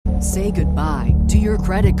Say goodbye to your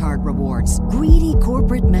credit card rewards. Greedy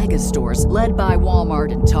corporate mega stores, led by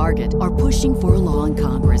Walmart and Target, are pushing for a law in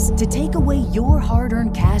Congress to take away your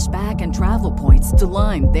hard-earned cash back and travel points to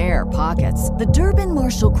line their pockets. The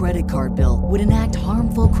Durbin-Marshall credit card bill would enact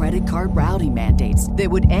harmful credit card routing mandates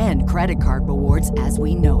that would end credit card rewards as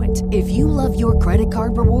we know it. If you love your credit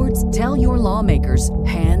card rewards, tell your lawmakers,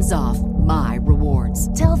 hands off my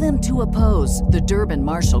rewards. Tell them to oppose the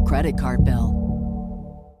Durbin-Marshall credit card bill.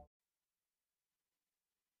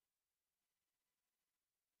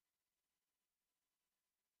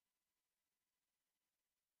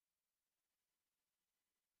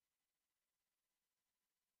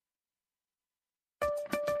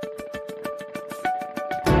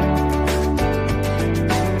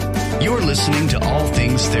 You're listening to All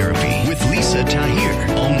Things Therapy with Lisa Tahir,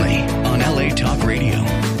 only on LA Talk Radio.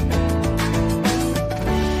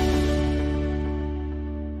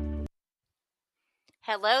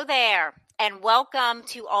 Hello there, and welcome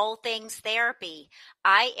to All Things Therapy.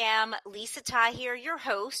 I am Lisa Tahir, your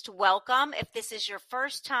host. Welcome. If this is your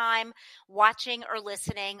first time watching or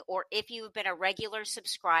listening, or if you've been a regular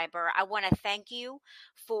subscriber, I want to thank you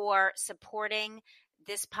for supporting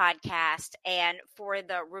this podcast and for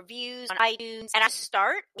the reviews on iTunes. And I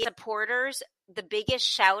start with supporters, the biggest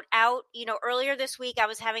shout out. Earlier this week, I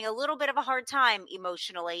was having a little bit of a hard time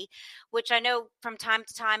emotionally, which I know from time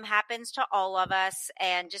to time happens to all of us,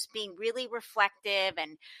 and just being really reflective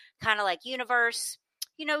and kind of like, universe,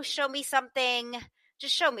 show me something.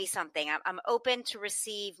 Just show me something. I'm open to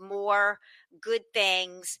receive more good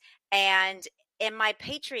things. And in my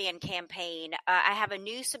Patreon campaign, I have a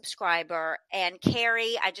new subscriber, and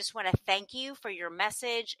Carrie, I just want to thank you for your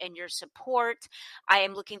message and your support. I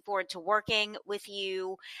am looking forward to working with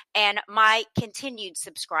you and my continued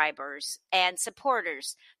subscribers and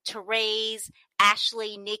supporters. Therese,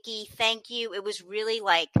 Ashley, Nikki, thank you. It was really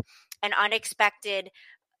like an unexpected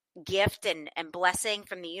gift and blessing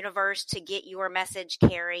from the universe to get your message,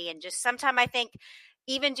 Carrie. And just sometime I think,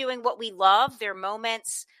 even doing what we love, there are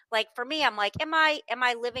moments like for me, I'm like, am I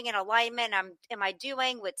living in alignment? Am I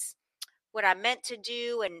doing what I'm meant to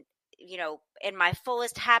do? And, in my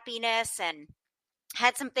fullest happiness, and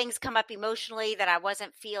had some things come up emotionally that I was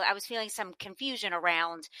feeling some confusion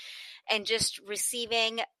around, and just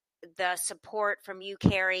receiving the support from you,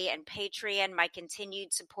 Carrie, and Patreon, my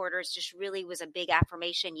continued supporters, just really was a big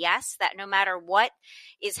affirmation. Yes, that no matter what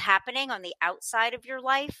is happening on the outside of your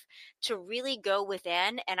life, to really go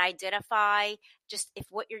within and identify just if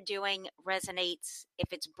what you're doing resonates,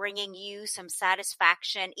 if it's bringing you some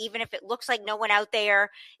satisfaction, even if it looks like no one out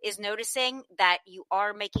there is noticing, that you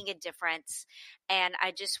are making a difference. And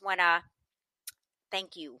I just want to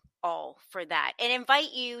thank you all for that, and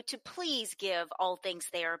invite you to please give All Things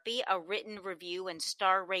Therapy a written review and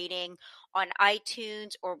star rating on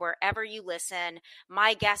iTunes or wherever you listen.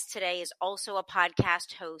 My guest today is also a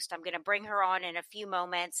podcast host. I'm going to bring her on in a few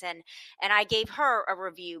moments, and I gave her a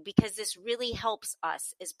review because this really helps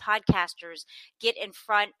us as podcasters get in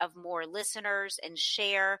front of more listeners and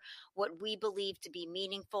share what we believe to be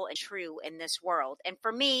meaningful and true in this world. And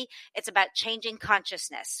for me, it's about changing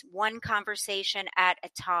consciousness, one conversation at a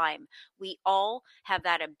time. We all have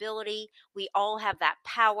that ability. We all have that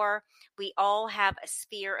power. We all have a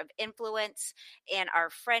sphere of influence in our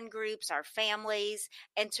friend groups, our families,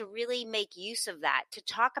 and to really make use of that, to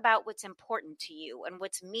talk about what's important to you and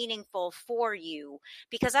what's meaningful for you,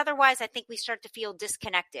 because otherwise I think we start to feel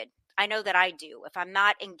disconnected. I know that I do. If I'm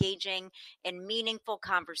not engaging in meaningful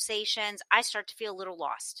conversations, I start to feel a little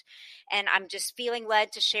lost. And I'm just feeling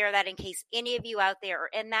led to share that in case any of you out there are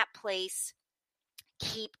in that place.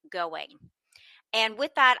 Keep going. And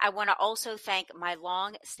with that, I want to also thank my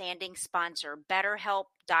long-standing sponsor,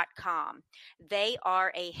 BetterHelp.com. They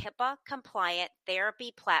are a HIPAA-compliant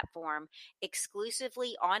therapy platform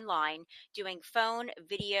exclusively online, doing phone,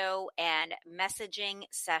 video, and messaging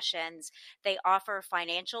sessions. They offer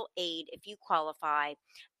financial aid if you qualify,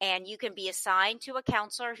 and you can be assigned to a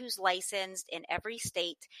counselor who's licensed in every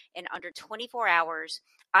state in under 24 hours.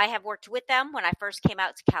 I have worked with them when I first came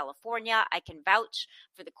out to California. I can vouch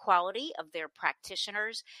for the quality of their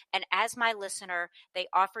practitioners. And as my listener, they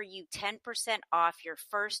offer you 10% off your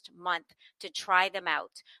first month to try them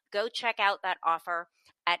out. Go check out that offer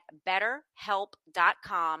at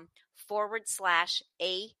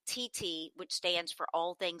betterhelp.com/ATT, which stands for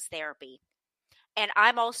All Things Therapy. And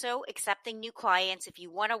I'm also accepting new clients. If you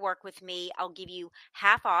want to work with me, I'll give you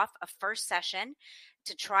half off a first session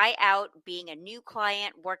to try out being a new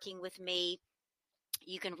client working with me.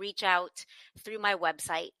 You can reach out through my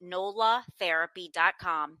website,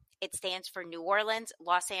 nolatherapy.com. It stands for New Orleans,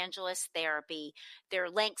 Los Angeles Therapy. There are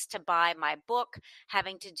links to buy my book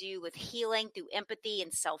having to do with healing through empathy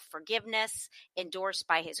and self-forgiveness, endorsed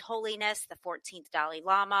by His Holiness, the 14th Dalai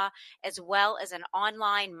Lama, as well as an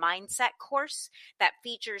online mindset course that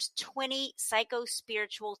features 20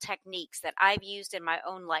 psycho-spiritual techniques that I've used in my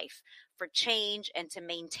own life for change and to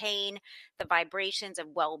maintain the vibrations of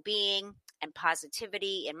well-being and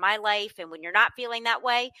positivity in my life. And when you're not feeling that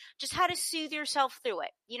way, just how to soothe yourself through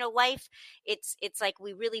it. You know, life, it's like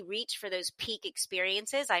we really reach for those peak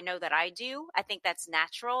experiences. I know that I do. I think that's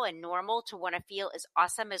natural and normal to want to feel as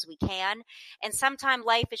awesome as we can. And sometimes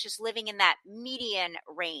life is just living in that median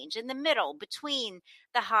range, in the middle between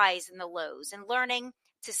the highs and the lows, and learning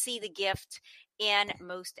to see the gift in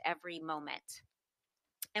most every moment.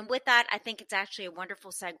 And with that, I think it's actually a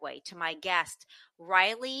wonderful segue to my guest,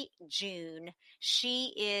 Riley June.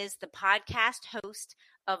 She is the podcast host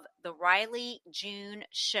of the Riley June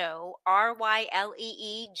Show, Ryle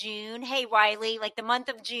June. Hey, Riley, like the month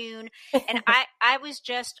of June. And I was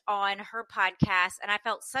just on her podcast and I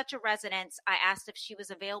felt such a resonance. I asked if she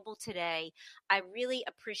was available today. I really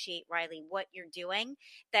appreciate, Riley, what you're doing,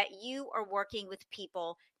 that you are working with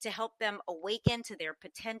people to help them awaken to their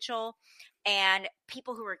potential. And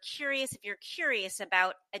people who are curious, if you're curious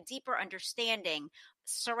about a deeper understanding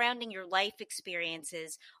surrounding your life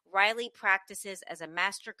experiences, Riley practices as a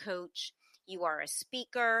master coach. You are a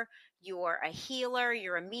speaker, you're a healer,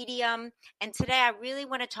 you're a medium. And today I really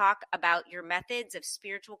want to talk about your methods of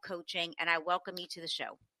spiritual coaching, and I welcome you to the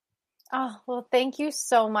show. Oh, well, thank you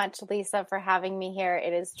so much, Lisa, for having me here.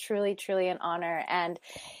 It is truly, truly an honor. And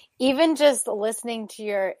even just listening to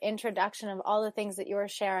your introduction of all the things that you were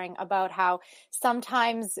sharing about how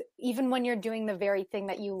sometimes, even when you're doing the very thing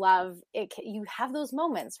that you love, you have those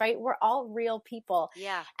moments, right? We're all real people.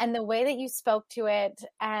 Yeah. And the way that you spoke to it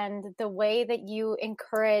and the way that you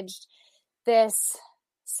encouraged this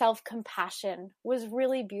self-compassion was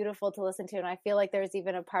really beautiful to listen to. And I feel like there's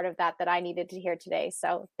even a part of that I needed to hear today.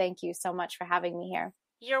 So thank you so much for having me here.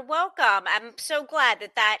 You're welcome. I'm so glad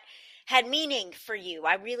that had meaning for you.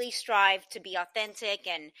 I really strive to be authentic,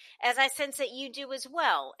 and as I sense that you do as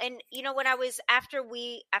well. And you know, when I was after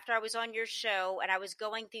I was on your show and I was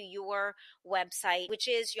going through your website, which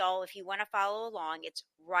is, y'all, if you want to follow along, it's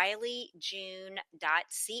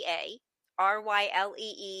RileyJune.ca.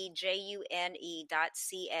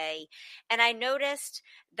 RileyJune.ca. And I noticed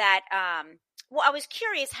that, I was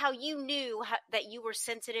curious how you knew that you were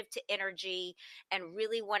sensitive to energy and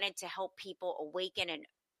really wanted to help people awaken and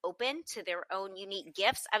open to their own unique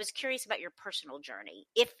gifts. I was curious about your personal journey,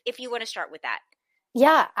 if you want to start with that.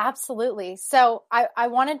 Yeah, absolutely. So I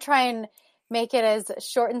want to try and make it as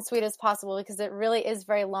short and sweet as possible because it really is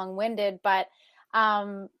very long-winded. But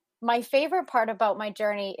my favorite part about my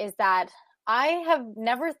journey is that I have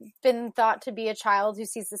never been thought to be a child who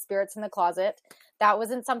sees the spirits in the closet. That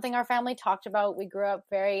wasn't something our family talked about. We grew up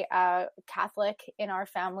very Catholic in our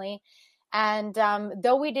family. And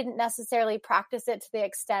though we didn't necessarily practice it to the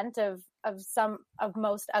extent of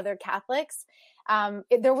most other Catholics,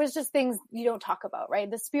 there was just things you don't talk about, right?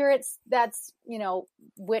 The spirits, that's,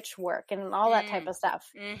 witch work and all that type of stuff.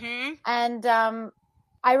 Mm-hmm. And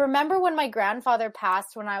I remember when my grandfather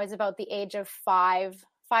passed when I was about the age of 5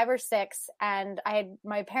 or 6, and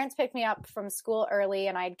my parents picked me up from school early,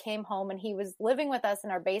 and I came home and he was living with us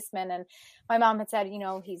in our basement, and my mom had said,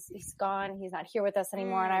 he's gone, he's not here with us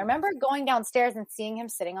anymore. And I remember going downstairs and seeing him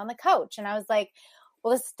sitting on the couch, and I was like,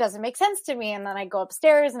 well, this doesn't make sense to me. And then I go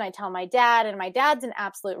upstairs and I tell my dad, and my dad's an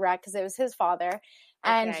absolute wreck because it was his father.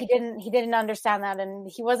 And he didn't understand that. And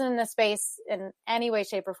he wasn't in a space in any way,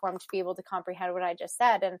 shape, or form to be able to comprehend what I just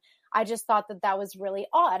said. And I just thought that was really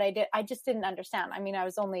odd. I just didn't understand. I mean, I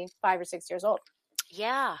was only 5 or 6 years old.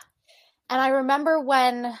 Yeah. And I remember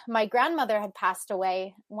when my grandmother had passed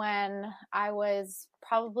away when I was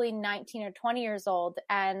probably 19 or 20 years old.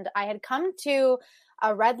 And I had come to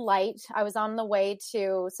a red light. I was on the way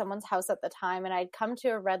to someone's house at the time, and I'd come to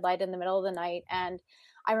a red light in the middle of the night, and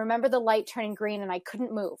I remember the light turning green and I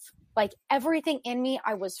couldn't move. Like everything in me,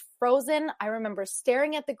 I was frozen. I remember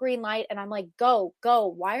staring at the green light and I'm like, go.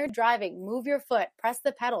 Why are you driving? Move your foot, press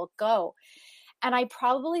the pedal, go. And I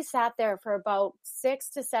probably sat there for about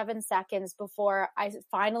 6 to 7 seconds before I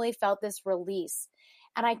finally felt this release.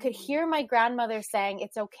 And I could hear my grandmother saying,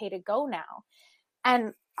 it's okay to go now.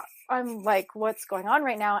 And I'm like, what's going on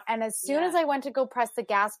right now? And as soon as I went to go press the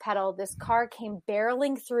gas pedal, this car came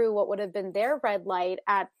barreling through what would have been their red light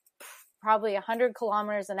at probably 100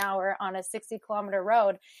 kilometers an hour on a 60-kilometer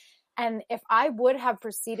road. And if I would have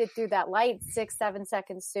proceeded through that light 6-7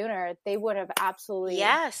 seconds sooner, they would have absolutely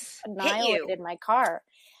annihilated my car.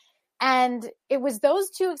 And it was those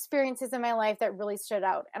two experiences in my life that really stood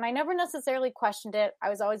out. And I never necessarily questioned it. I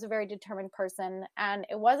was always a very determined person. And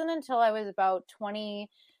it wasn't until I was about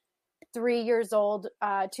 23 years old,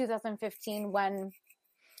 2015, when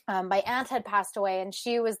my aunt had passed away, and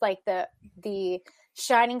she was like the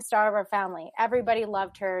shining star of our family. Everybody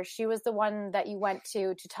loved her. She was the one that you went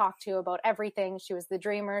to talk to about everything. She was the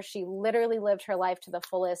dreamer. She literally lived her life to the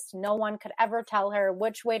fullest. No one could ever tell her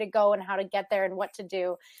which way to go and how to get there and what to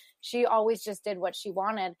do. She always just did what she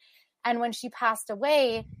wanted. And when she passed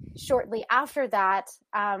away, shortly after that,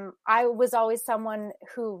 I was always someone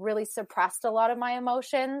who really suppressed a lot of my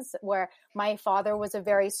emotions, where my father was a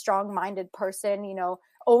very strong-minded person, you know,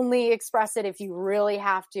 only express it if you really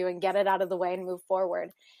have to and get it out of the way and move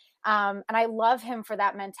forward. And I love him for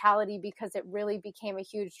that mentality, because it really became a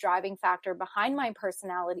huge driving factor behind my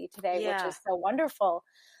personality today, which is so wonderful.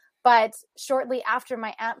 But shortly after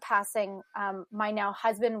my aunt passing, my now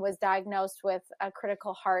husband was diagnosed with a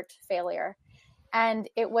critical heart failure. And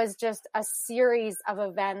it was just a series of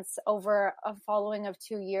events over a following of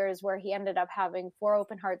 2 years, where he ended up having 4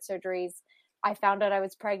 open heart surgeries. I found out I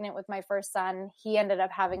was pregnant with my first son. He ended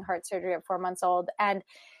up having heart surgery at 4 months old. And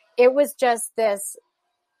it was just this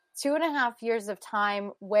 2.5 years of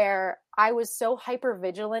time where I was so hyper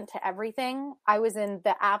vigilant to everything. I was in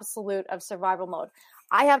the absolute of survival mode.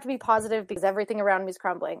 I have to be positive because everything around me is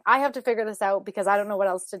crumbling. I have to figure this out because I don't know what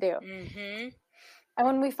else to do. Mm-hmm. And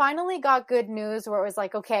when we finally got good news where it was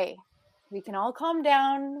like, okay, we can all calm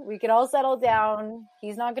down. We can all settle down.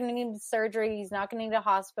 He's not going to need surgery. He's not going to need a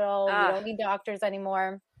hospital. We don't need doctors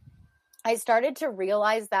anymore. I started to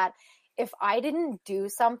realize that if I didn't do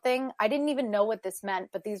something, I didn't even know what this meant,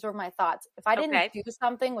 but these were my thoughts. If I didn't do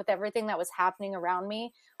something with everything that was happening around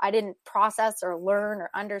me, I didn't process or learn or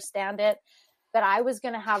understand it, that I was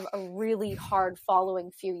going to have a really hard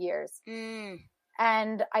following few years.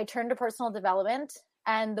 And I turned to personal development.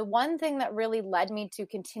 And the one thing that really led me to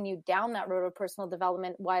continue down that road of personal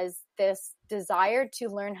development was this desire to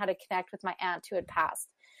learn how to connect with my aunt who had passed.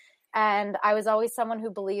 And I was always someone who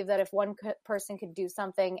believed that if one person could do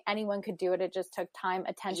something, anyone could do it. It just took time,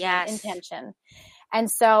 attention, and intention. And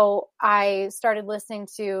so I started listening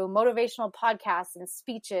to motivational podcasts and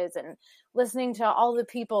speeches and listening to all the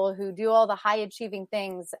people who do all the high achieving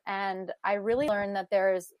things. And I really learned that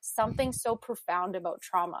there's something so profound about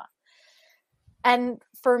trauma. And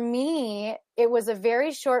for me, it was a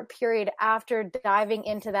very short period after diving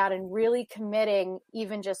into that and really committing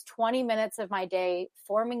even just 20 minutes of my day,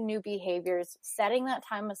 forming new behaviors, setting that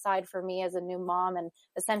time aside for me as a new mom and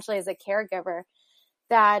essentially as a caregiver,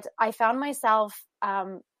 that I found myself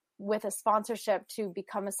with a sponsorship to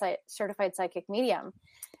become a certified psychic medium.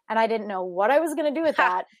 And I didn't know what I was going to do with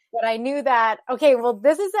that, but I knew that, okay, well,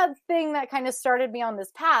 this is that thing that kind of started me on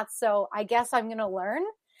this path. So I guess I'm going to learn.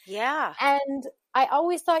 Yeah. And I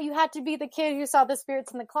always thought you had to be the kid who saw the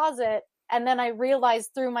spirits in the closet. And then I realized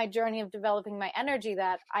through my journey of developing my energy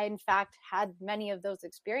that I, in fact, had many of those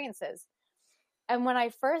experiences. And when I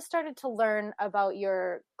first started to learn about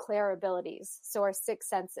your clair abilities, so our 6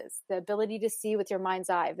 senses, the ability to see with your mind's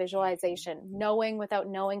eye, visualization, knowing without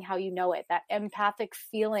knowing how you know it, that empathic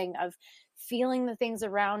feeling of feeling the things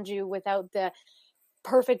around you without the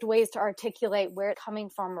perfect ways to articulate where it's coming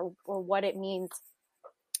from or what it means,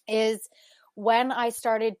 is when I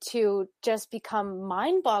started to just become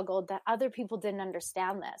mind boggled that other people didn't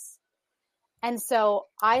understand this. And so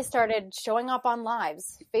I started showing up on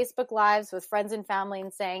lives, Facebook lives with friends and family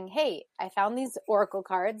and saying, hey, I found these oracle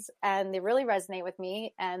cards and they really resonate with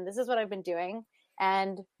me. And this is what I've been doing.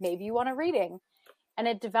 And maybe you want a reading. And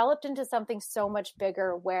it developed into something so much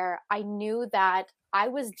bigger where I knew that I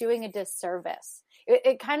was doing a disservice.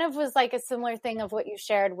 It kind of was like a similar thing of what you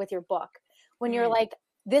shared with your book. When you're like,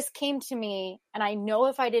 this came to me and I know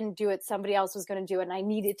if I didn't do it, somebody else was going to do it. And I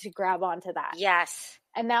needed to grab onto that. Yes.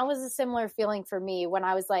 And that was a similar feeling for me when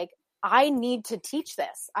I was like, I need to teach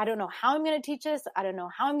this. I don't know how I'm going to teach this. I don't know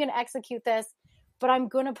how I'm going to execute this, but I'm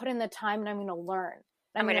going to put in the time and I'm going to learn.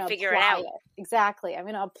 I'm going to figure it out. Exactly. I'm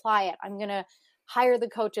going to apply it. I'm going to hire the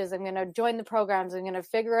coaches. I'm going to join the programs. I'm going to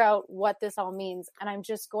figure out what this all means. And I'm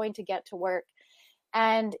just going to get to work.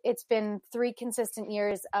 And it's been 3 consistent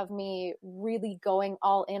years of me really going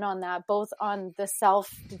all in on that, both on the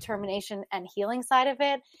self-determination and healing side of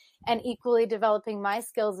it, and equally developing my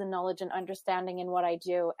skills and knowledge and understanding in what I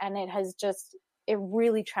do. And it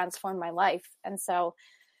really transformed my life. And so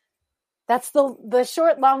that's the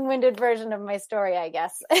short, long-winded version of my story, I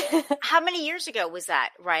guess. How many years ago was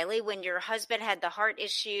that, Riley, when your husband had the heart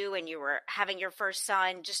issue and you were having your first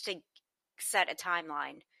son, just to set a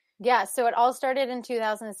timeline? Yeah, so it all started in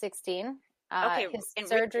 2016. Okay, his in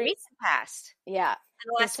surgery recent past. Yeah,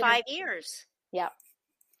 in the last 5 years. Yeah.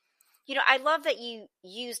 You know, I love that you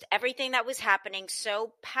used everything that was happening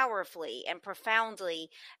so powerfully and profoundly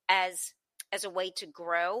as a way to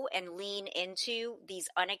grow and lean into these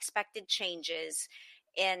unexpected changes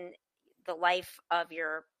in the life of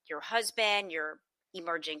your husband, your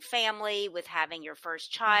emerging family, with having your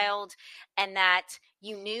first child, and that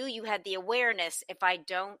you knew you had the awareness, if I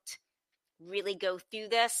don't really go through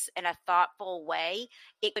this in a thoughtful way,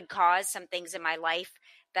 it could cause some things in my life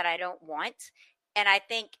that I don't want. And I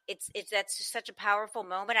think it's that's just such a powerful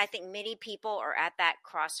moment. I think many people are at that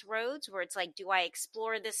crossroads where it's like, do I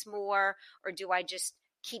explore this more, or do I just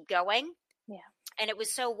keep going? Yeah. And it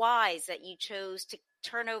was so wise that you chose to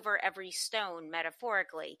turn over every stone,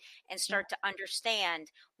 metaphorically, and start to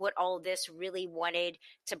understand what all this really wanted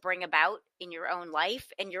to bring about in your own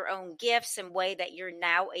life and your own gifts, and way that you're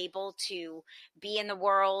now able to be in the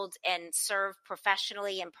world and serve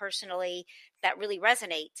professionally and personally that really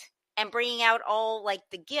resonate, and bringing out all like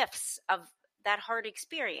the gifts of that hard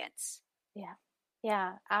experience. Yeah.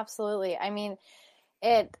 Yeah, absolutely. I mean,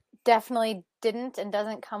 it definitely didn't and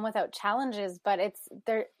doesn't come without challenges, but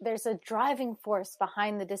there's a driving force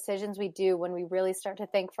behind the decisions we do when we really start to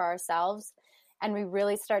think for ourselves, and we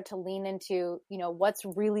really start to lean into, you know, what's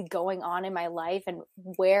really going on in my life, and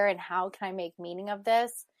where and how can I make meaning of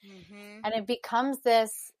this? Mm-hmm. And it becomes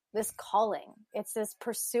this calling. It's this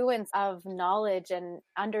pursuance of knowledge and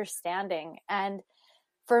understanding. And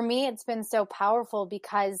for me, it's been so powerful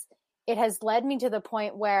because it has led me to the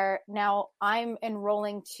point where now I'm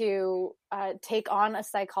enrolling to take on a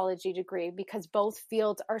psychology degree, because both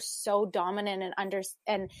fields are so dominant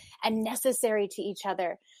and necessary to each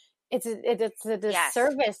other. It's a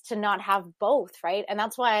disservice to not have both, right? And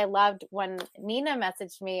that's why I loved when Nina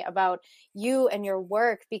messaged me about you and your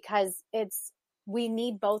work, because we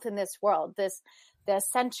need both in this world. The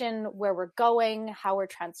ascension, where we're going, how we're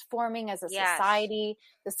transforming as a society,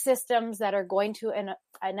 the systems that are going to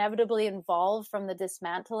inevitably evolve from the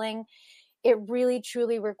dismantling. It really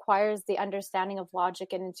truly requires the understanding of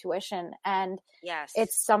logic and intuition. And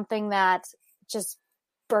it's something that just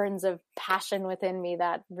burns of passion within me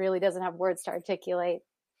that really doesn't have words to articulate.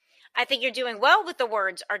 I think you're doing well with the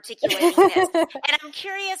words articulating this. And I'm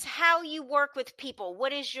curious how you work with people.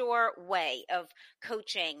 What is your way of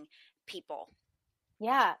coaching people?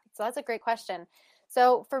 Yeah, so that's a great question.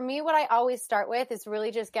 So for me, what I always start with is really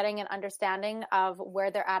just getting an understanding of where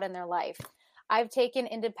they're at in their life. I've taken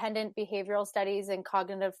independent behavioral studies and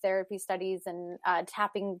cognitive therapy studies and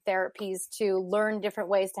tapping therapies to learn different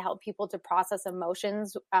ways to help people to process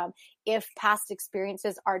emotions if past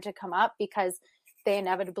experiences are to come up, because they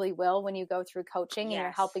inevitably will when you go through coaching and you're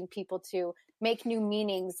helping people to make new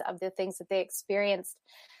meanings of the things that they experienced.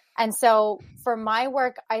 And so for my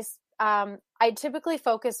work, I typically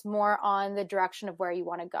focus more on the direction of where you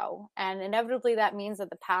want to go. And inevitably that means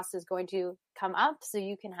that the past is going to come up so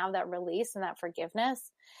you can have that release and that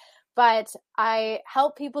forgiveness. But I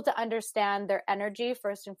help people to understand their energy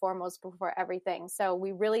first and foremost before everything. So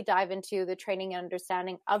we really dive into the training and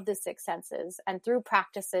understanding of the six senses, and through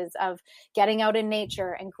practices of getting out in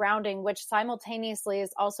nature and grounding, which simultaneously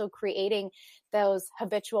is also creating those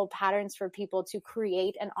habitual patterns for people to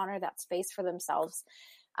create and honor that space for themselves.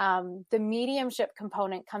 The mediumship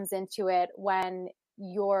component comes into it when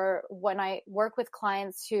I work with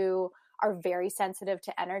clients who are very sensitive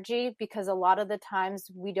to energy, because a lot of the times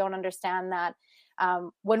we don't understand that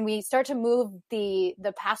when we start to move the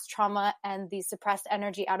past trauma and the suppressed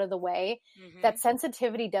energy out of the way, that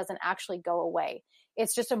sensitivity doesn't actually go away.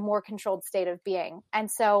 It's just a more controlled state of being. And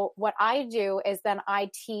so what I do is then I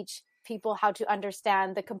teach people how to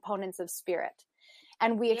understand the components of spirit.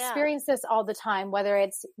 And we experience this all the time, whether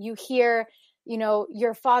it's you hear, you know,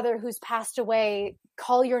 your father who's passed away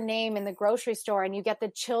call your name in the grocery store and you get the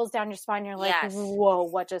chills down your spine. You're like, whoa,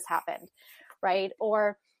 what just happened? Right.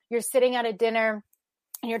 Or you're sitting at a dinner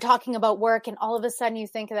and you're talking about work, and all of a sudden you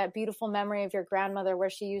think of that beautiful memory of your grandmother where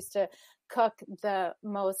she used to cook the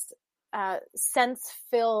most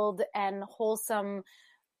sense-filled and wholesome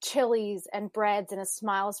chilies and breads, and a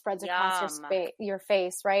smile spreads across your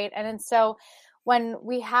face. Right. And so when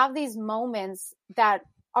we have these moments that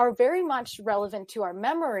are very much relevant to our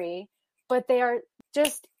memory, but they are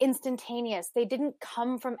just instantaneous, they didn't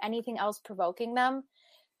come from anything else provoking them,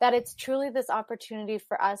 that it's truly this opportunity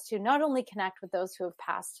for us to not only connect with those who have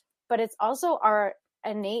passed, but it's also our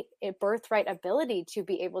innate birthright ability to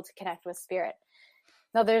be able to connect with spirit.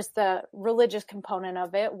 Now, there's the religious component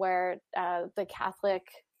of it, where the Catholic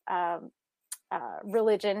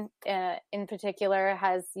religion in particular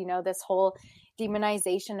has, you know, this whole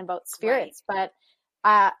demonization about spirits. Right.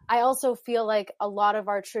 But I also feel like a lot of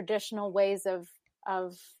our traditional ways of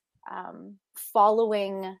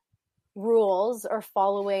following rules or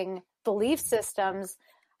following belief systems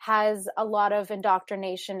has a lot of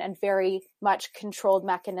indoctrination and very much controlled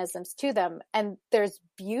mechanisms to them. And there's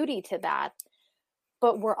beauty to that,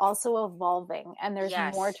 but we're also evolving, and there's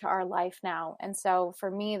more to our life now. And so for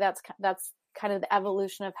me, that's kind of the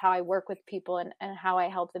evolution of how I work with people and how I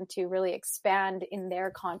help them to really expand in their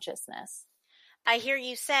consciousness. I hear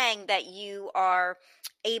you saying that you are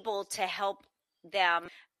able to help them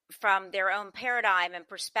from their own paradigm and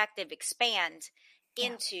perspective expand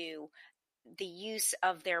into the use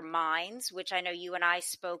of their minds, which I know you and I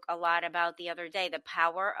spoke a lot about the other day, the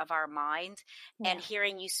power of our mind, and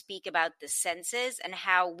hearing you speak about the senses and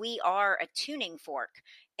how we are a tuning fork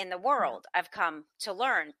in the world. I've come to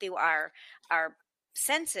learn through our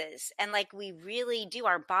senses, and like we really do,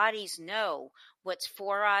 our bodies know what's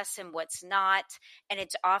for us and what's not, and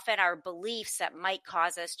it's often our beliefs that might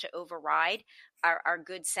cause us to override our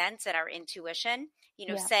good sense and our intuition.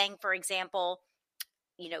 Saying, for example,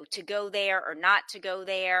 to go there or not to go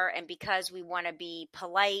there. And because we want to be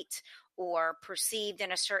polite or perceived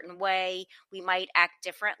in a certain way, we might act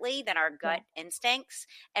differently than our gut instincts.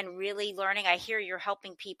 And really learning, I hear you're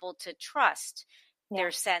helping people to trust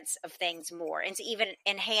their sense of things more and to even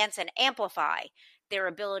enhance and amplify their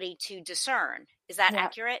ability to discern. Is that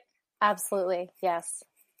accurate? Absolutely. Yes.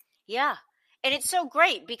 Yeah. And it's so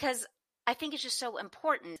great because I think it's just so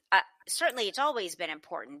important. Certainly it's always been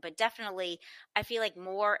important, but definitely I feel like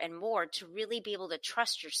more and more to really be able to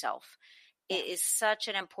trust yourself. It is such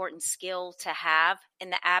an important skill to have in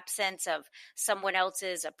the absence of someone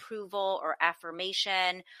else's approval or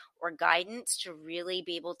affirmation or guidance, to really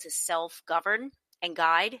be able to self-govern and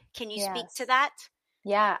guide. Can you speak to that?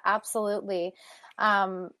 Yeah, absolutely.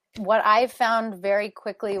 What I found very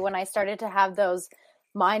quickly when I started to have those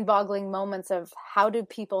mind-boggling moments of how do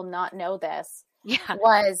people not know this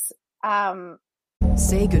was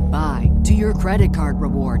say goodbye to your credit card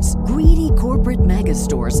rewards. Greedy corporate mega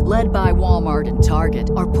stores, led by Walmart and Target,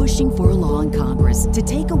 are pushing for a law in Congress to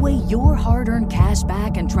take away your hard-earned cash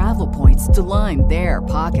back and travel points to line their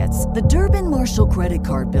pockets. The Durbin-Marshall credit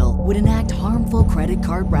card bill would enact harmful credit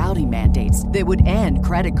card routing mandates that would end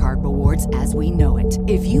credit card rewards as we know it.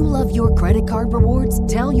 If you love your credit card rewards,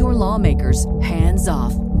 tell your lawmakers, hands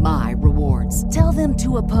off my rewards. Tell them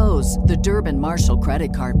to oppose the Durbin-Marshall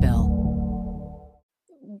credit card bill.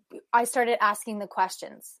 I started asking the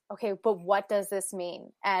questions. Okay, but what does this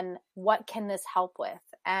mean? And what can this help with?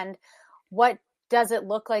 And what does it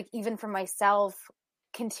look like even for myself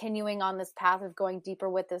continuing on this path of going deeper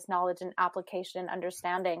with this knowledge and application and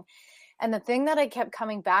understanding? And the thing that I kept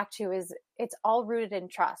coming back to is it's all rooted in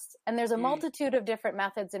trust. And there's a multitude of different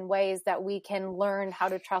methods and ways that we can learn how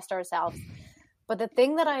to trust ourselves. But the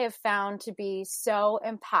thing that I have found to be so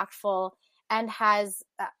impactful and has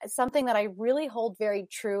something that I really hold very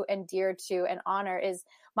true and dear to and honor is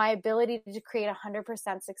my ability to create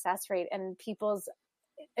 100% success rate and people's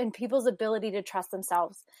ability to trust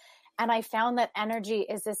themselves. And I found that energy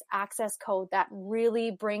is this access code that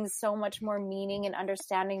really brings so much more meaning and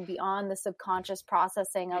understanding beyond the subconscious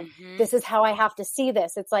processing of this is how I have to see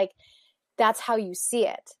this. It's like, that's how you see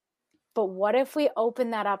it. But what if we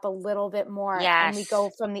open that up a little bit more and we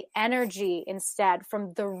go from the energy instead,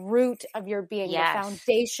 from the root of your being, the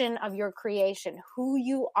foundation of your creation, who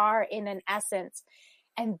you are in an essence.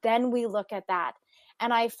 And then we look at that.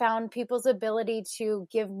 And I found people's ability to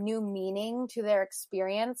give new meaning to their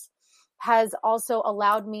experience has also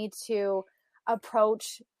allowed me to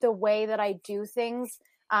approach the way that I do things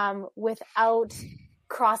without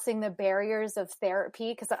crossing the barriers of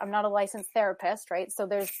therapy, because I'm not a licensed therapist, right? So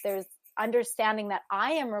there's understanding that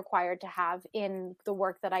I am required to have in the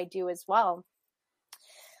work that I do as well.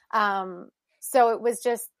 So it was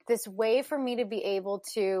just this way for me to be able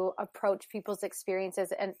to approach people's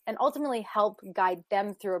experiences and ultimately help guide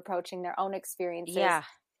them through approaching their own experiences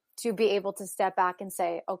to be able to step back and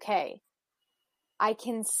say, okay, I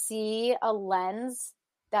can see a lens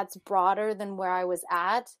that's broader than where I was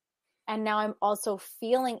at. And now I'm also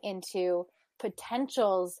feeling into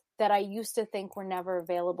potentials that I used to think were never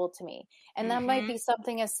available to me. And that might be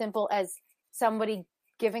something as simple as somebody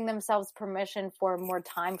giving themselves permission for more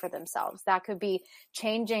time for themselves. That could be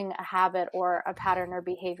changing a habit or a pattern or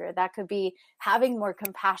behavior. That could be having more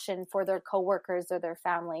compassion for their coworkers or their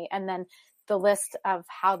family. And then the list of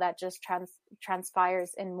how that just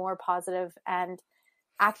transpires in more positive and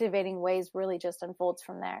activating ways really just unfolds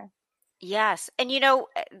from there. Yes. And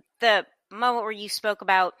the moment where you spoke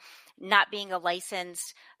about not being a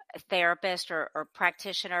licensed therapist or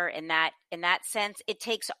practitioner in that sense, it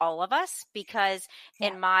takes all of us, because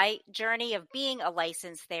in my journey of being a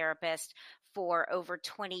licensed therapist, for over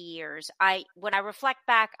 20 years. When I reflect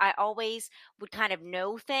back, I always would kind of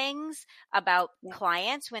know things about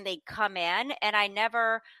clients when they come in, and I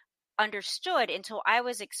never understood until I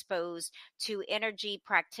was exposed to energy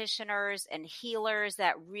practitioners and healers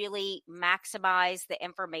that really maximize the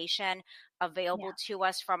information available to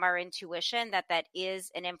us from our intuition, that is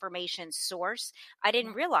an information source. I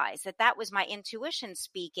didn't realize that was my intuition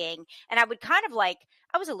speaking. And I would kind of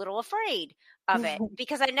I was a little afraid of it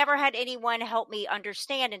because I never had anyone help me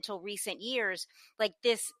understand until recent years,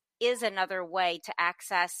 this is another way to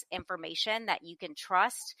access information that you can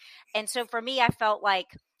trust. And so for me, I felt like,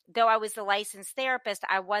 though I was the licensed therapist,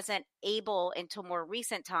 I wasn't able until more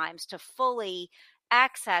recent times to fully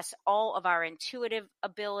access all of our intuitive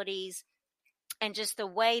abilities, and just the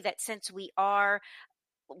way that since we are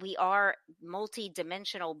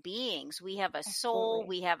multi-dimensional beings. We have a soul,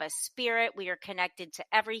 we have a spirit, we are connected to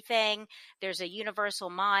everything. There's a universal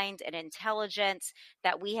mind and intelligence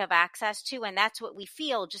that we have access to. And that's what we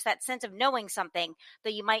feel, just that sense of knowing something, though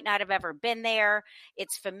you might not have ever been there.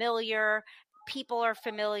 It's familiar. People are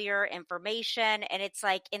familiar, information. And it's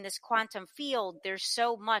like in this quantum field, there's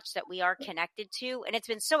so much that we are connected to. And it's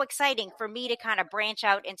been so exciting for me to kind of branch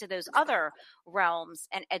out into those other realms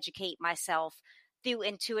and educate myself through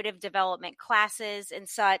intuitive development classes and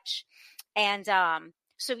such. And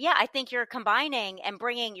so, yeah, I think you're combining and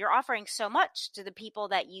you're offering so much to the people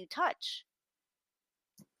that you touch.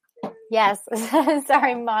 Yes.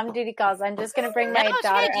 Sorry, mom duty calls. I'm just going to bring my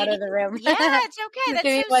daughter out of the room. Yeah, it's okay.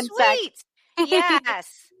 That's so sweet. Yes.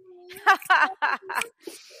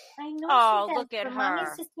 I know. Oh, look at her. Mommy's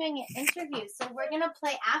just doing an interview, so we're going to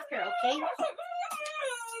play after, okay?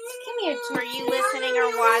 Come here. Are you listening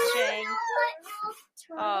or watching?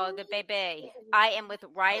 Oh, the baby. I am with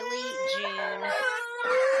Riley June.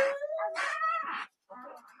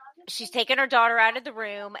 She's taken her daughter out of the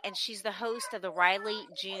room, and she's the host of the Riley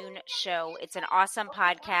June Show. It's an awesome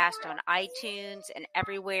podcast on iTunes and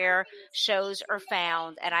everywhere shows are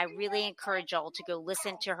found, and I really encourage y'all to go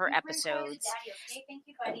listen to her episodes. Thank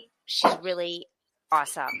you, buddy. She's really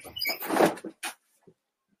awesome.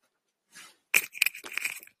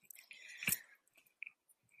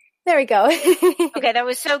 There we go. Okay, that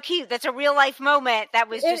was so cute. That's a real life moment. That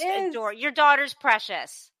was just adorable. Your daughter's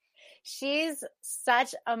precious. She's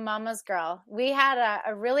such a mama's girl. We had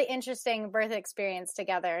a really interesting birth experience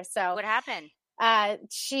together. So what happened?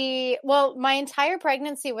 My entire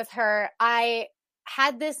pregnancy with her, I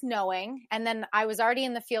had this knowing, and then I was already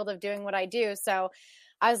in the field of doing what I do. So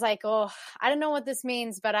I was like, oh, I don't know what this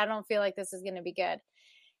means, but I don't feel like this is going to be good.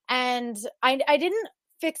 And I didn't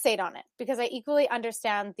fixate on it because I equally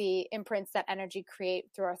understand the imprints that energy create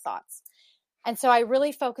through our thoughts. And so I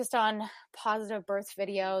really focused on positive birth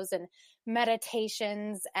videos and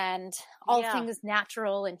meditations and all things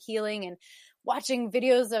natural and healing, and watching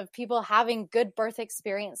videos of people having good birth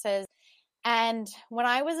experiences. And when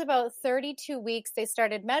I was about 32 weeks, they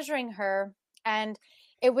started measuring her, and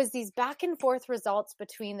it was these back and forth results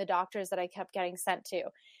between the doctors that I kept getting sent to.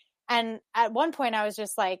 And at one point I was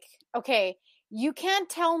just like, okay, you can't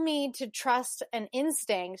tell me to trust an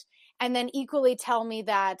instinct and then equally tell me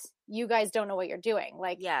that you guys don't know what you're doing.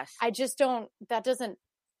 Like, yes, I just don't, that doesn't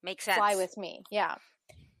make sense. Fly with me. Yeah.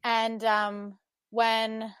 And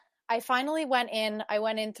when I finally went in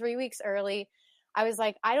 3 weeks early. I was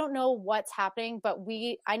like, I don't know what's happening, but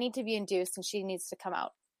I need to be induced and she needs to come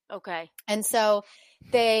out. Okay. And so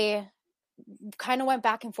they kind of went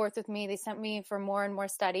back and forth with me. They sent me for more and more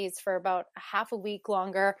studies for about half a week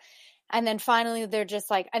longer. And then finally they're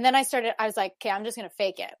just like, and then I was like, okay, I'm just going to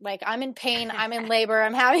fake it. Like, I'm in pain. I'm in labor.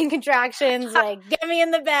 I'm having contractions. Like, get me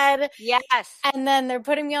in the bed. Yes. And then they're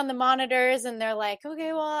putting me on the monitors and they're like,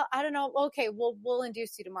 okay, well, I don't know. Okay, we'll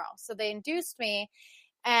induce you tomorrow. So they induced me.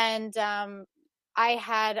 And,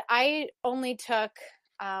 I only took,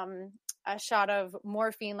 a shot of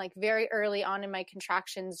morphine, like very early on in my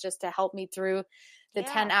contractions, just to help me through the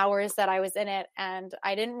 10 hours that I was in it. And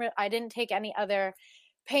I didn't take any other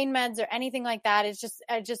pain meds or anything like that.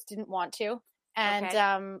 I just didn't want to.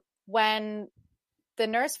 And, when the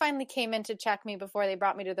nurse finally came in to check me before they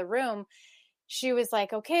brought me to the room, she was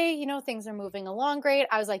like, okay, things are moving along great.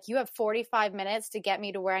 I was like, you have 45 minutes to get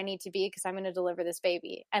me to where I need to be because I'm going to deliver this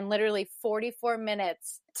baby. And literally 44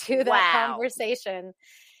 minutes to that conversation,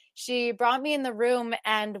 she brought me in the room,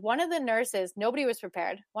 and one of the nurses, nobody was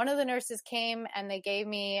prepared. One of the nurses came and they gave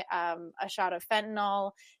me a shot of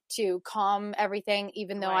fentanyl to calm everything,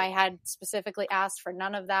 even though I had specifically asked for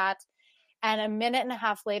none of that. And a minute and a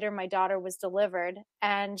half later, my daughter was delivered,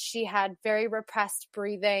 and she had very repressed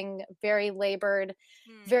breathing, very labored,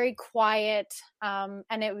 very quiet. And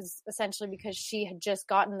it was essentially because she had just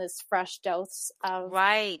gotten this fresh dose of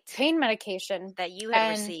pain medication that you had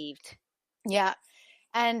received. Yeah.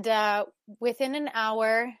 And within an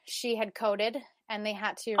hour, she had coded, and they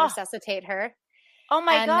had to resuscitate her. Oh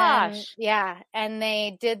my gosh. And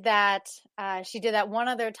they did that. She did that one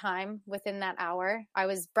other time within that hour. I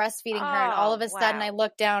was breastfeeding her, and all of a sudden I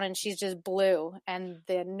looked down and she's just blue, and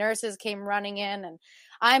the nurses came running in, and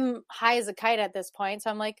I'm high as a kite at this point. So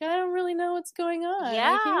I'm like, I don't really know what's going on.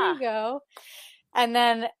 Yeah. Like, here we go. And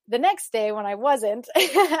then the next day when I wasn't,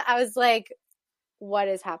 I was like, what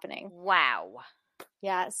is happening? Wow.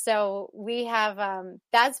 Yeah. So we have,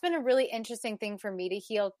 that's been a really interesting thing for me to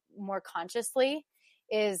heal more consciously,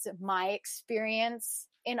 is my experience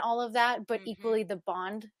in all of that, but equally the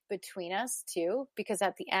bond between us too, because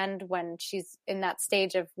at the end, when she's in that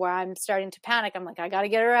stage of where I'm starting to panic, I'm like, I got to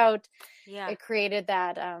get her out. Yeah. It created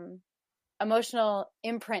that, emotional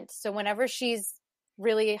imprint. So whenever she's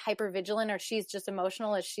really hypervigilant, or she's just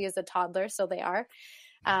emotional as she is a toddler, so they are,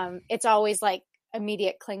 it's always like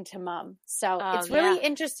immediate cling to mom. So it's really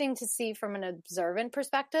interesting to see from an observant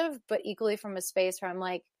perspective, but equally from a space where I'm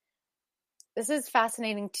like, this is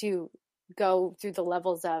fascinating to go through the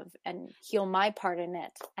levels of and heal my part in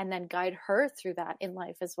it, and then guide her through that in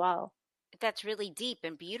life as well. That's really deep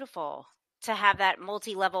and beautiful to have that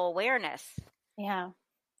multi-level awareness. Yeah.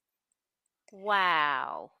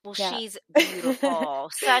 Wow. Well, she's beautiful.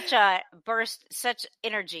 Such a burst, such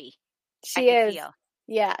energy. She is. Feel.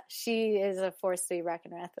 Yeah, she is a force to be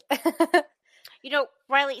reckoned with. You know,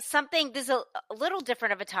 Riley, something, this is a little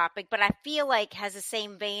different of a topic, but I feel like has the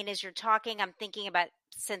same vein as you're talking. I'm thinking about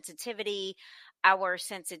sensitivity, our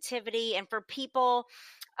sensitivity. And for people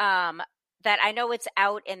that I know it's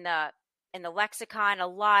out in the lexicon a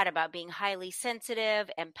lot about being highly sensitive,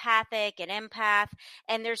 empathic, and empath.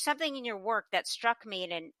 And there's something in your work that struck me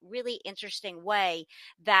in a really interesting way,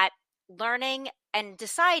 that learning and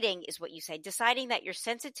deciding is what you say, deciding that your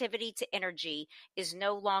sensitivity to energy is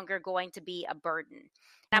no longer going to be a burden.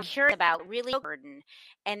 And I'm curious about really a burden.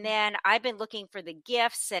 And then I've been looking for the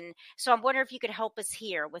gifts. And so I'm wondering if you could help us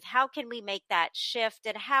here with how can we make that shift,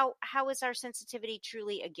 and how is our sensitivity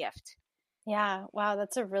truly a gift? Yeah. Wow.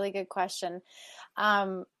 That's a really good question.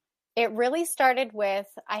 It really started with,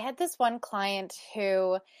 I had this one client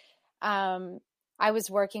who, I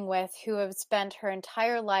was working with, who have spent her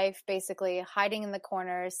entire life basically hiding in the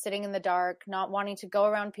corners, sitting in the dark, not wanting to go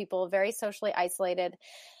around people, very socially isolated,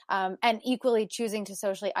 and equally choosing to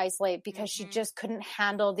socially isolate because she just couldn't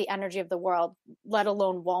handle the energy of the world, let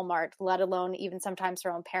alone Walmart, let alone even sometimes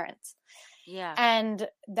her own parents. Yeah. And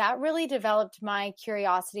that really developed my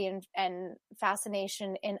curiosity and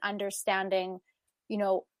fascination in understanding, you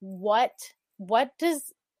know, what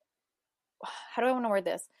does, how do I want to word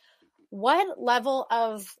this? What level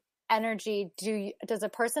of energy does a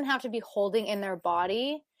person have to be holding in their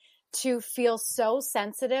body to feel so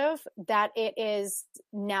sensitive that it is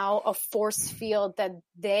now a force field that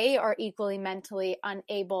they are equally mentally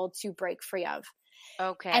unable to break free of?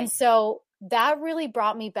 Okay. And so that really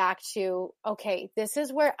brought me back to, okay, this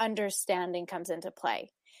is where understanding comes into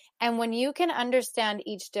play. And when you can understand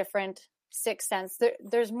each different sixth sense,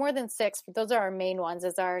 there's more than six, but those are our main ones,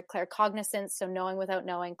 is our claircognizance, so knowing without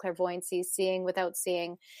knowing, clairvoyancy, seeing without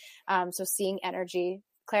seeing, so seeing energy,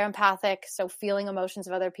 clairempathic, so feeling emotions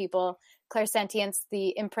of other people, clairsentience,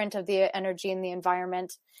 the imprint of the energy in the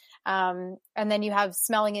environment, and then you have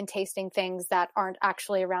smelling and tasting things that aren't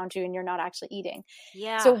actually around you and you're not actually eating.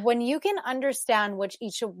 Yeah. So when you can understand which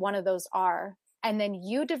each of one of those are, and then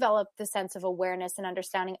you develop the sense of awareness and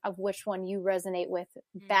understanding of which one you resonate with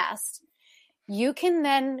best, you can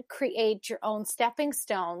then create your own stepping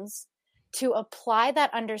stones to apply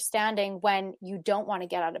that understanding when you don't want to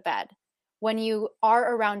get out of bed, when you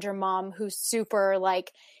are around your mom who's super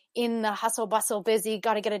like in the hustle bustle, busy,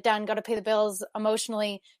 got to get it done, got to pay the bills,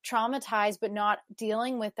 emotionally traumatized, but not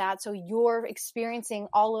dealing with that. So you're experiencing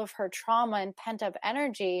all of her trauma and pent up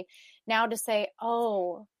energy now to say,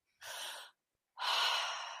 oh,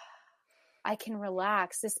 I can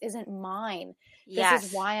relax. This isn't mine. Yes. This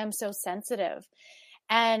is why I'm so sensitive.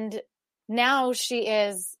 And now she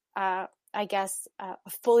is, I guess, a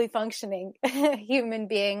fully functioning human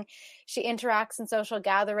being. She interacts in social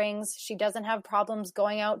gatherings. She doesn't have problems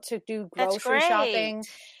going out to do grocery shopping.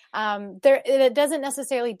 It doesn't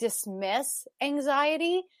necessarily dismiss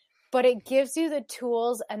anxiety, but it gives you the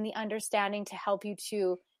tools and the understanding to help you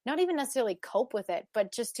to not even necessarily cope with it,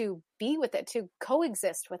 but just to be with it, to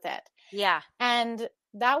coexist with it. Yeah. And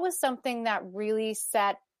that was something that really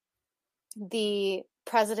set the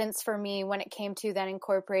precedents for me when it came to then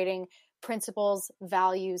incorporating principles,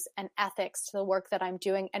 values, and ethics to the work that I'm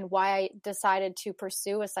doing, and why I decided to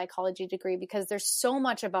pursue a psychology degree, because there's so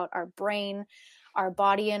much about our brain, our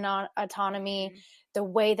body and autonomy, the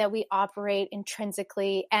way that we operate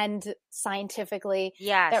intrinsically and scientifically,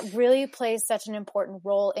 Yes. that really plays such an important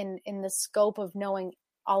role in the scope of knowing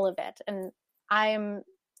all of it. And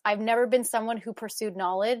I've never been someone who pursued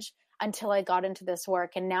knowledge until I got into this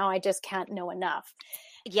work, and now I just can't know enough.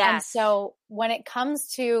 Yes. And so when it comes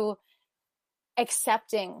to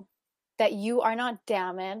accepting that you are not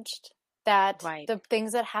damaged, that Right. the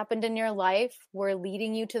things that happened in your life were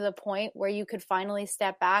leading you to the point where you could finally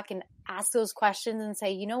step back and ask those questions and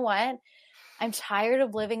say, you know what, I'm tired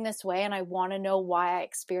of living this way and I want to know why I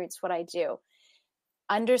experience what I do.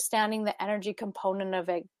 Understanding the energy component of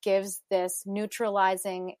it gives this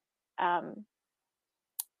neutralizing,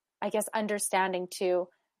 understanding to,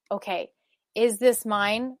 okay, is this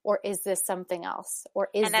mine or is this something else? Or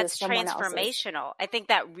is and that's this someone else's? transformational. I think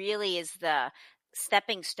that really is the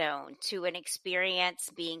stepping stone to an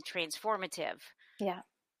experience being transformative. Yeah,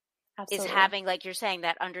 absolutely. Is having, like you're saying,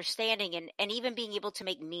 that understanding and even being able to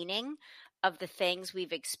make meaning of the things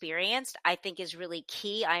we've experienced, I think is really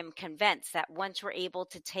key. I'm convinced that once we're able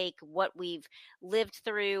to take what we've lived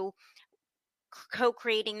through,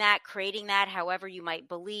 co-creating that, creating that, however you might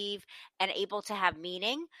believe, and able to have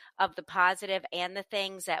meaning of the positive and the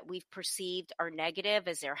things that we've perceived are negative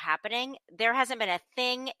as they're happening. There hasn't been a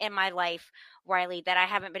thing in my life, Riley, that I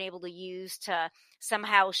haven't been able to use to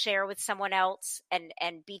somehow share with someone else and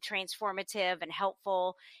be transformative and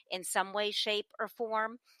helpful in some way, shape, or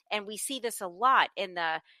form. And we see this a lot in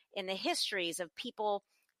the histories of people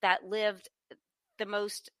that lived the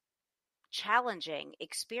most challenging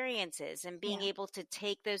experiences, and being able to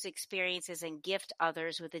take those experiences and gift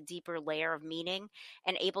others with a deeper layer of meaning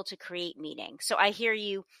and able to create meaning. So I hear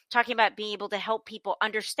you talking about being able to help people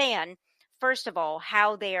understand, first of all,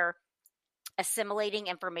 how they're assimilating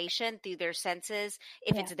information through their senses,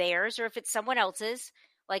 if it's theirs or if it's someone else's,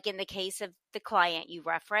 like in the case of the client you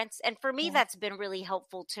referenced. And for me, that's been really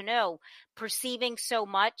helpful to know, perceiving so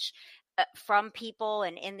much from people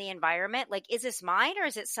and in the environment, like, is this mine or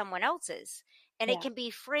is it someone else's? And it can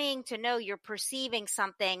be freeing to know you're perceiving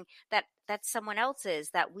something that's someone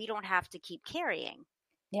else's, that we don't have to keep carrying.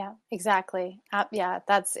 Yeah, exactly.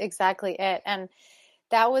 That's exactly it. And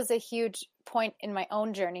that was a huge point in my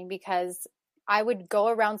own journey, because I would go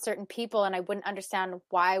around certain people and I wouldn't understand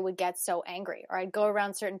why I would get so angry, or I'd go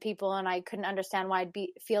around certain people and I couldn't understand why I'd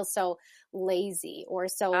feel so lazy or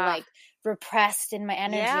so like repressed in my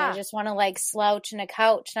energy. I just want to like slouch in a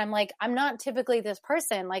couch. And I'm like, I'm not typically this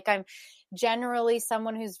person. Like, I'm generally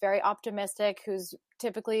someone who's very optimistic, who's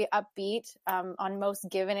typically upbeat on most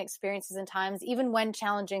given experiences and times, even when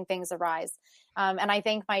challenging things arise. And I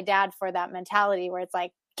thank my dad for that mentality where it's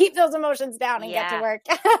like, keep those emotions down and get to work.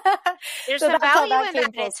 There's some value in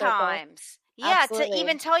that at times. Yeah, Absolutely. to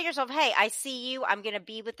even tell yourself, hey, I see you. I'm going to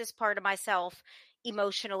be with this part of myself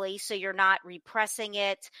emotionally, so you're not repressing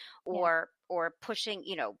it or pushing,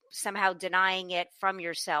 somehow denying it from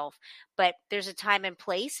yourself. But there's a time and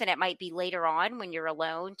place, and it might be later on when you're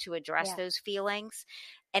alone, to address those feelings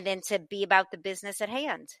and then to be about the business at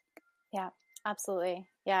hand. Yeah, absolutely.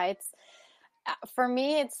 Yeah, it's for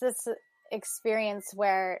me, it's this experience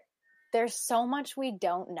where there's so much we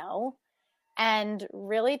don't know, and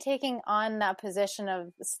really taking on that position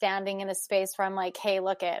of standing in a space where I'm like, hey,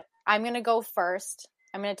 I'm going to go first.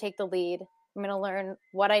 I'm going to take the lead. I'm going to learn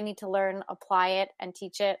what I need to learn, apply it, and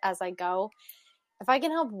teach it as I go. If I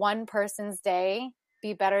can help one person's day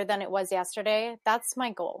be better than it was yesterday, that's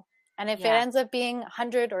my goal. And if it ends up being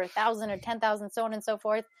 100 or 1,000 or 10,000, so on and so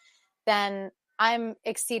forth, then I'm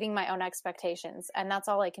exceeding my own expectations. And that's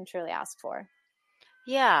all I can truly ask for.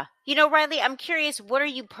 Yeah. Riley, I'm curious, what are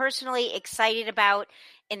you personally excited about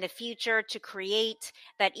in the future to create,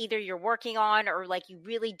 that either you're working on or like you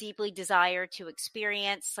really deeply desire to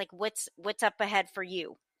experience? Like, what's up ahead for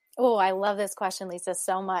you? Oh, I love this question, Lisa,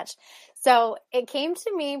 so much. So it came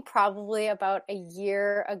to me probably about a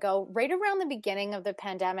year ago, right around the beginning of the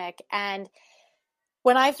pandemic. And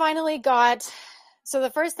when I finally so the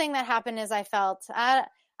first thing that happened is I felt,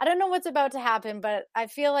 I don't know what's about to happen, but I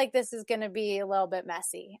feel like this is going to be a little bit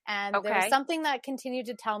messy. And there was something that continued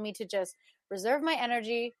to tell me to just reserve my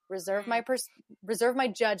energy, reserve my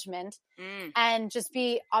judgment, and just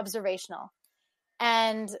be observational.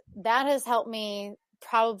 And that has helped me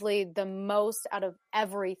probably the most out of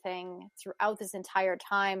everything throughout this entire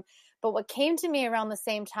time. But what came to me around the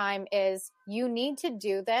same time is, you need to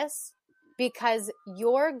do this because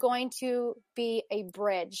you're going to be a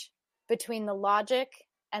bridge between the logic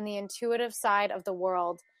and the intuitive side of the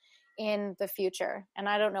world in the future. And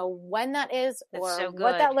I don't know when that is or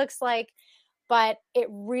what that looks like, but it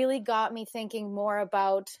really got me thinking more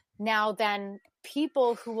about now then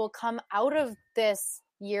people who will come out of this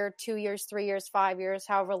year, 2 years, 3 years, 5 years,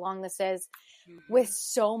 however long this is, with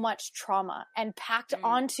so much trauma and packed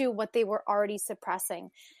onto what they were already suppressing,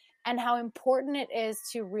 and how important it is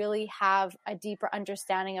to really have a deeper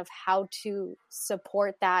understanding of how to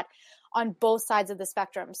support that on both sides of the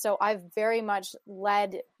spectrum. So I've very much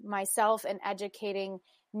led myself in educating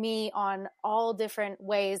me on all different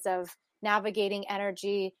ways of navigating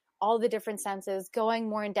energy, all the different senses, going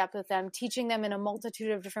more in depth with them, teaching them in a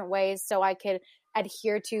multitude of different ways so I could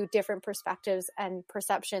adhere to different perspectives and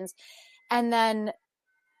perceptions. And then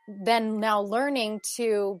now learning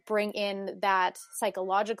to bring in that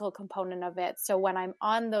psychological component of it. So when I'm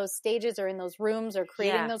on those stages or in those rooms or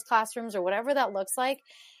creating those classrooms or whatever that looks like,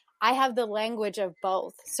 I have the language of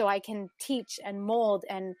both, so I can teach and mold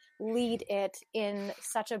and lead it in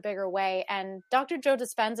such a bigger way. And Dr. Joe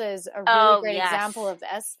Dispenza is a really great example of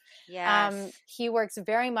this. Yes. He works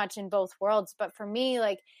very much in both worlds. But for me,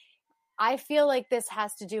 like, I feel like this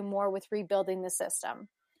has to do more with rebuilding the system.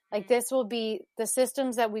 Like, this will be the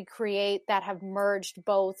systems that we create that have merged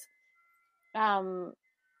both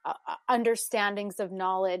understandings of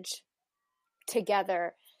knowledge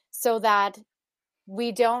together, so that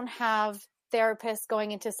we don't have therapists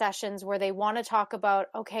going into sessions where they want to talk about,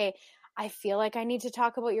 okay, I feel like I need to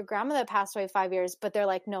talk about your grandma that passed away 5 years, but they're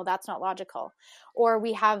like, no, that's not logical. Or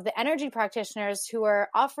we have the energy practitioners who are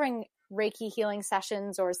offering Reiki healing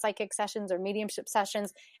sessions or psychic sessions or mediumship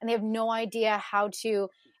sessions, and they have no idea how to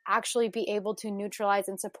actually be able to neutralize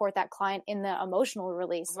and support that client in the emotional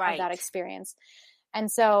release of that experience. And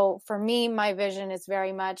so for me, my vision is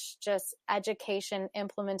very much just education,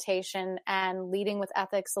 implementation, and leading with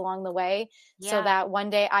ethics along the way, so that one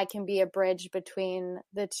day I can be a bridge between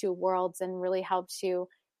the two worlds and really help to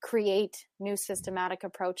create new systematic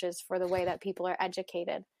approaches for the way that people are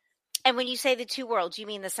educated. And when you say the two worlds, you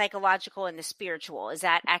mean the psychological and the spiritual. Is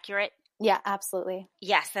that accurate? Yeah, absolutely.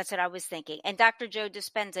 Yes, that's what I was thinking. And Dr. Joe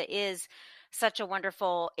Dispenza is such a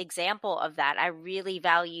wonderful example of that. I really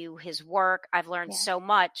value his work. I've learned so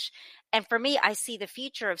much. And for me, I see the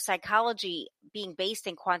future of psychology being based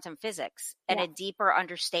in quantum physics and a deeper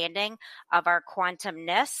understanding of our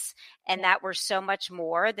quantumness, and that we're so much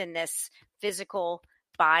more than this physical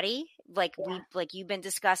body, like you've been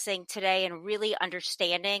discussing today, and really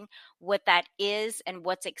understanding what that is and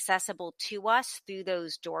what's accessible to us through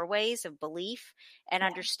those doorways of belief and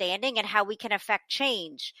understanding, and how we can affect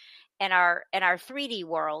change in our 3D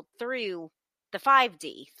world through the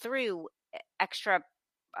 5D, through extra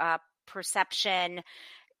perception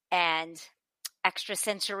and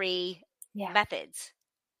extrasensory methods.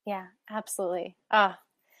 Yeah, absolutely.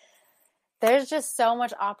 There's just so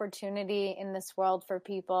much opportunity in this world for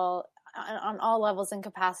people on all levels and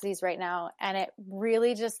capacities right now. And it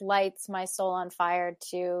really just lights my soul on fire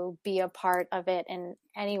to be a part of it in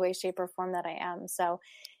any way, shape, or form that I am. So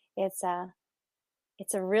it's a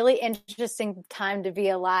really interesting time to be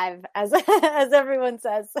alive, as everyone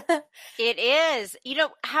says. It is. You know,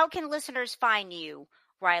 how can listeners find you,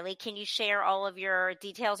 Riley? Can you share all of your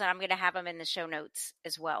details? And I'm going to have them in the show notes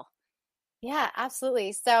as well. Yeah,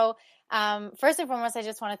 absolutely. So first and foremost, I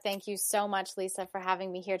just want to thank you so much, Lisa, for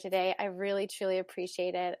having me here today. I really, truly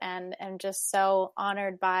appreciate it. And I'm just so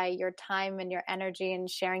honored by your time and your energy and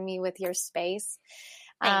sharing me with your space.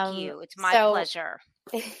 Thank you. It's my pleasure.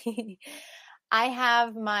 I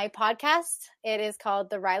have my podcast. It is called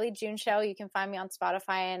The Riley June Show. You can find me on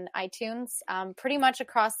Spotify and iTunes, pretty much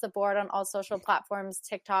across the board on all social platforms,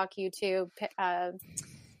 TikTok, YouTube,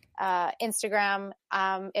 Instagram.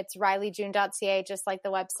 It's RileyJune.ca, just like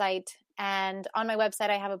the website. And on my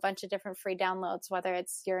website, I have a bunch of different free downloads, whether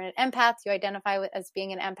it's you're an empath, you identify as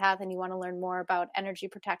being an empath, and you want to learn more about energy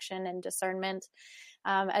protection and discernment,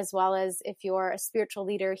 as well as if you're a spiritual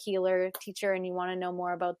leader, healer, teacher, and you want to know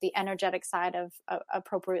more about the energetic side of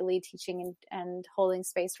appropriately teaching and holding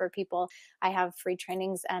space for people. I have free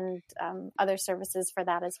trainings and other services for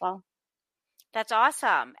that as well. That's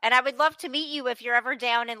awesome. And I would love to meet you if you're ever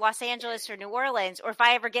down in Los Angeles or New Orleans, or if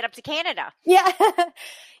I ever get up to Canada. Yeah.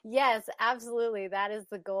 Yes, absolutely. That is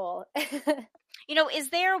the goal. You know, is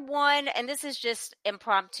there one, and this is just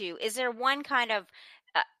impromptu, is there one kind of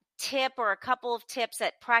tip or a couple of tips,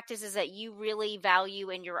 that practices that you really value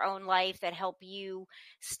in your own life that help you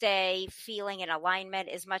stay feeling in alignment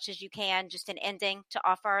as much as you can? Just an ending to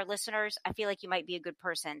offer our listeners. I feel like you might be a good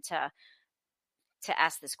person to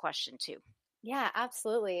ask this question to. Yeah,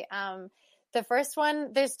 absolutely. The first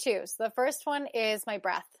one, there's two. So the first one is my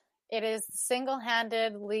breath. It is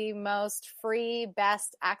single-handedly most free,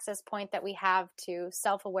 best access point that we have to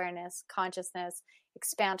self-awareness, consciousness,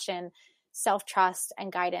 expansion, self-trust,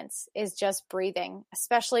 and guidance is just breathing,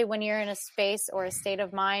 especially when you're in a space or a state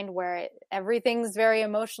of mind where everything's very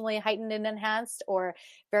emotionally heightened and enhanced, or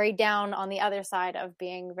very down on the other side of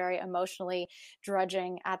being very emotionally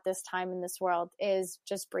drudging at this time in this world, is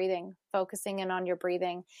just breathing, focusing in on your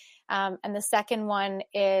breathing. And the second one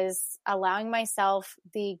is allowing myself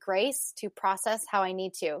the grace to process how I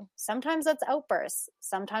need to. Sometimes that's outbursts.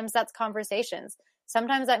 Sometimes that's conversations.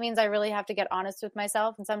 Sometimes that means I really have to get honest with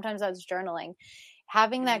myself. And sometimes that's journaling.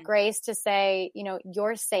 Having that grace to say, you know,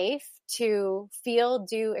 you're safe to feel,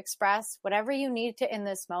 do, express whatever you need to in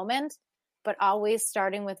this moment, but always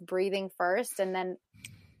starting with breathing first and then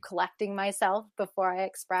collecting myself before I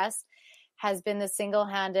express, has been the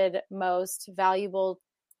single-handed most valuable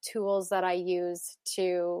tools that I use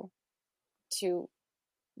to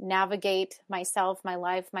navigate myself, my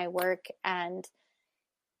life, my work, and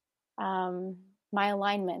my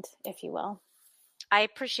alignment, if you will. I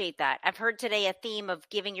appreciate that. I've heard today a theme of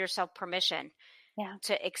giving yourself permission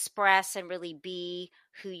to express and really be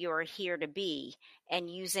who you're here to be, and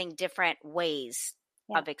using different ways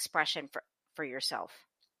of expression for yourself.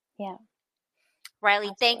 Yeah. Riley,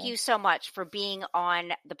 Absolutely. Thank you so much for being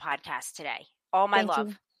on the podcast today. All my love.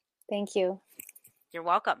 You. Thank you. You're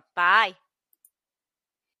welcome. Bye.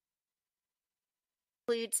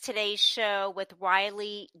 Concludes today's show with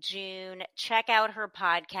Riley June. Check out her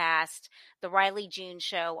podcast, The Riley June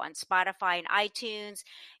Show, on Spotify and iTunes.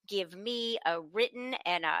 Give me a written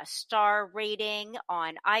and a star rating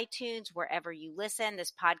on iTunes, wherever you listen.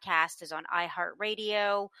 This podcast is on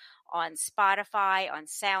iHeartRadio, on Spotify, on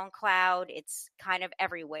SoundCloud. It's kind of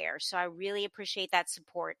everywhere. So I really appreciate that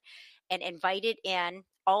support, and invite it in.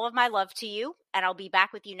 All of my love to you, and I'll be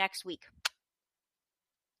back with you next week.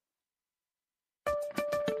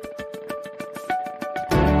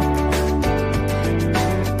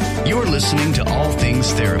 You're listening to All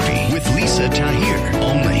Things Therapy with Lisa Tahir,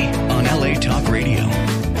 only on LA Talk Radio.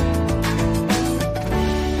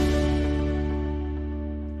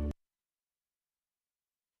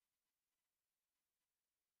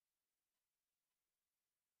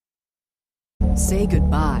 Say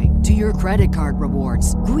goodbye to your credit card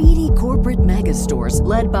rewards. Greedy corporate mega stores,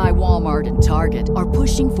 led by Walmart and Target, are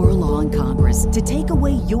pushing for a law in Congress to take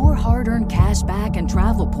away your hard-earned cash back and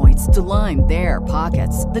travel points to line their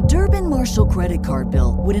pockets. The Durbin-Marshall credit card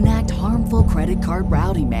bill would enact harmful credit card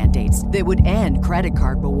routing mandates that would end credit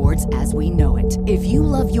card rewards as we know it. If you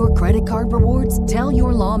love your credit card rewards, tell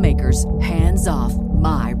your lawmakers, hands off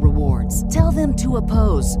my rewards. Tell them to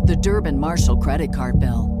oppose the Durbin-Marshall credit card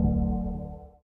bill.